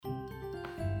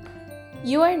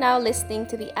You are now listening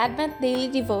to the Advent Daily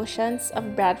Devotions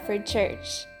of Bradford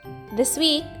Church. This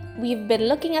week, we've been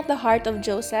looking at the heart of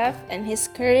Joseph and his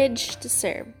courage to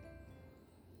serve.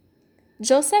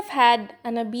 Joseph had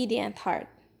an obedient heart.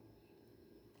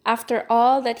 After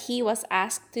all that he was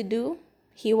asked to do,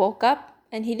 he woke up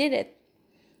and he did it.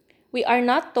 We are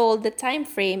not told the time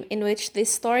frame in which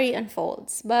this story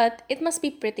unfolds, but it must be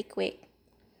pretty quick.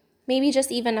 Maybe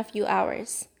just even a few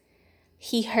hours.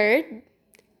 He heard,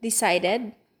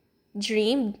 decided,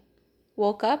 dreamed,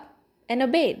 woke up, and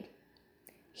obeyed.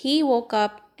 He woke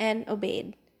up and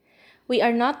obeyed. We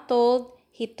are not told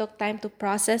he took time to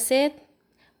process it.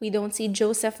 We don't see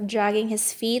Joseph dragging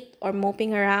his feet or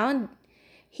moping around.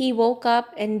 He woke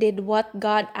up and did what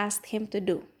God asked him to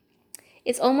do.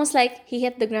 It's almost like he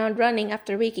hit the ground running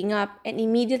after waking up and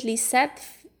immediately set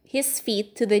his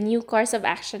feet to the new course of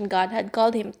action God had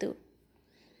called him to.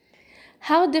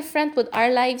 How different would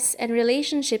our lives and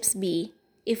relationships be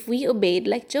if we obeyed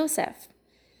like Joseph?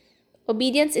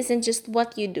 Obedience isn't just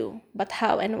what you do, but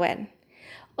how and when.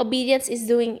 Obedience is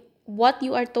doing what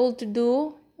you are told to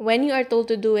do, when you are told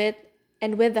to do it,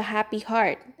 and with a happy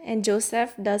heart. And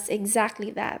Joseph does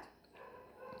exactly that.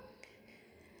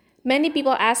 Many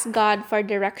people ask God for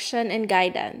direction and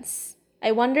guidance.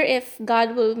 I wonder if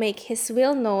God will make His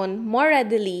will known more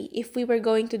readily if we were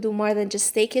going to do more than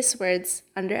just take His words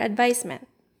under advisement.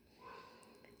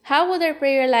 How would our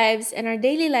prayer lives and our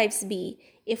daily lives be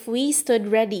if we stood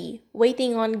ready,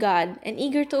 waiting on God and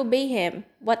eager to obey Him,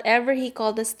 whatever He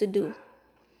called us to do?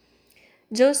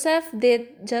 Joseph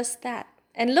did just that,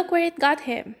 and look where it got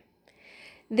him.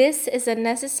 This is a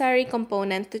necessary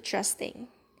component to trusting.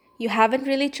 You haven't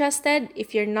really trusted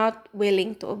if you're not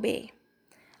willing to obey.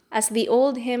 As the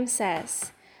old hymn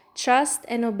says, trust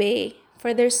and obey,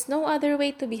 for there's no other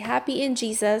way to be happy in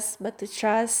Jesus but to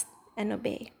trust and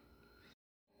obey.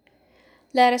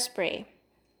 Let us pray.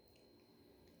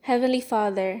 Heavenly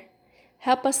Father,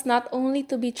 help us not only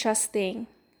to be trusting,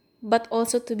 but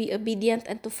also to be obedient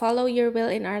and to follow your will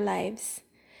in our lives.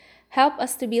 Help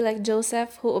us to be like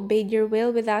Joseph, who obeyed your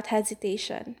will without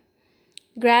hesitation.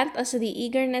 Grant us the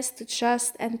eagerness to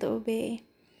trust and to obey.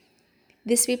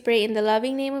 This we pray in the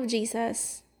loving name of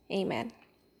Jesus. Amen.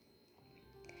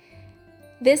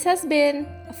 This has been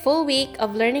a full week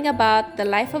of learning about the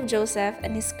life of Joseph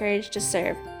and his courage to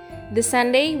serve. This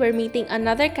Sunday, we're meeting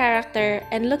another character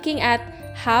and looking at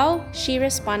how she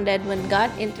responded when God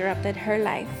interrupted her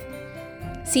life.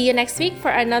 See you next week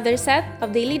for another set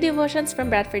of daily devotions from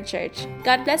Bradford Church.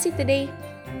 God bless you today.